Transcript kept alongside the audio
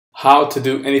How to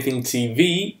Do Anything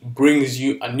TV brings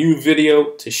you a new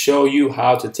video to show you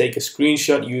how to take a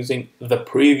screenshot using the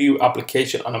Preview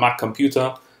application on a Mac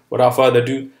computer. Without further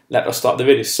ado, let us start the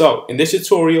video. So in this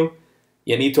tutorial,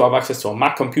 you need to have access to a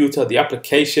Mac computer, the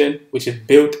application which is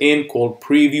built in called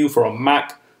Preview for a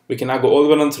Mac. We can now go all the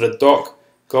way onto the dock,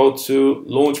 go to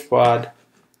Launchpad,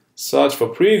 search for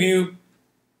Preview.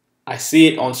 I see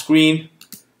it on screen.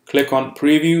 Click on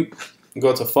Preview,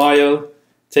 go to File,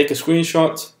 take a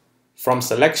screenshot. From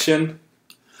selection,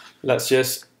 let's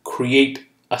just create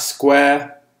a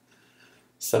square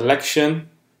selection.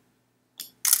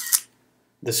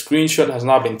 The screenshot has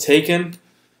now been taken,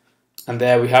 and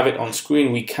there we have it on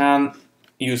screen. We can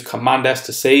use Command S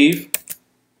to save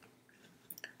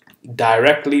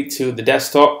directly to the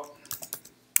desktop.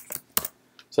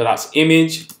 So that's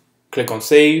image, click on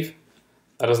save.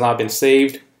 That has now been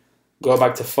saved. Go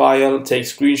back to File, take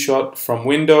screenshot from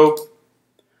window.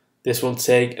 This will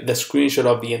take the screenshot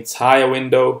of the entire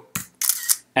window.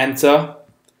 Enter.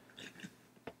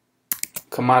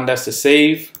 Command S to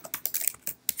save.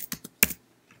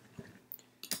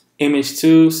 Image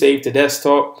 2, save to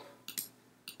desktop.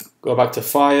 Go back to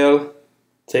File.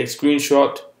 Take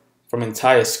screenshot from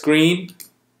entire screen.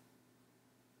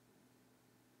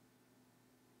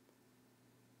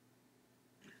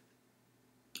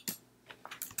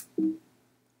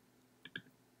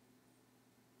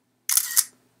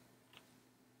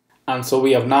 And so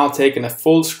we have now taken a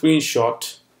full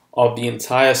screenshot of the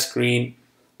entire screen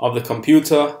of the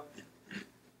computer.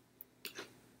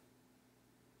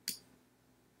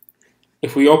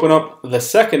 If we open up the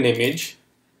second image,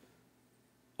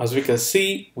 as we can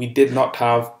see, we did not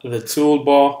have the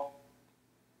toolbar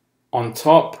on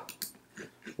top,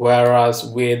 whereas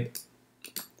with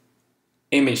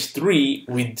image 3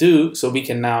 we do. So we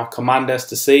can now Command S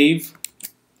to save.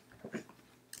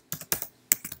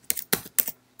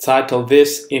 Title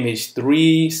this image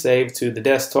 3, save to the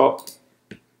desktop.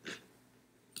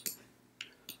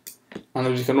 And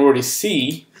as you can already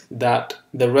see that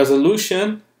the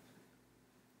resolution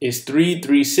is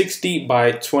 3360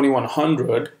 by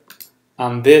 2100,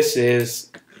 and this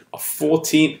is a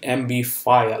 14 MB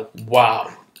file.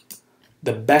 Wow.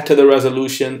 The better the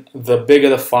resolution, the bigger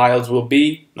the files will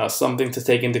be. That's something to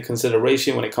take into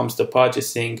consideration when it comes to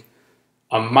purchasing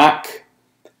a Mac,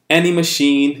 any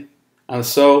machine. And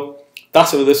so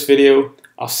that's it for this video.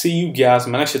 I'll see you guys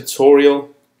in my next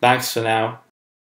tutorial. Thanks for now.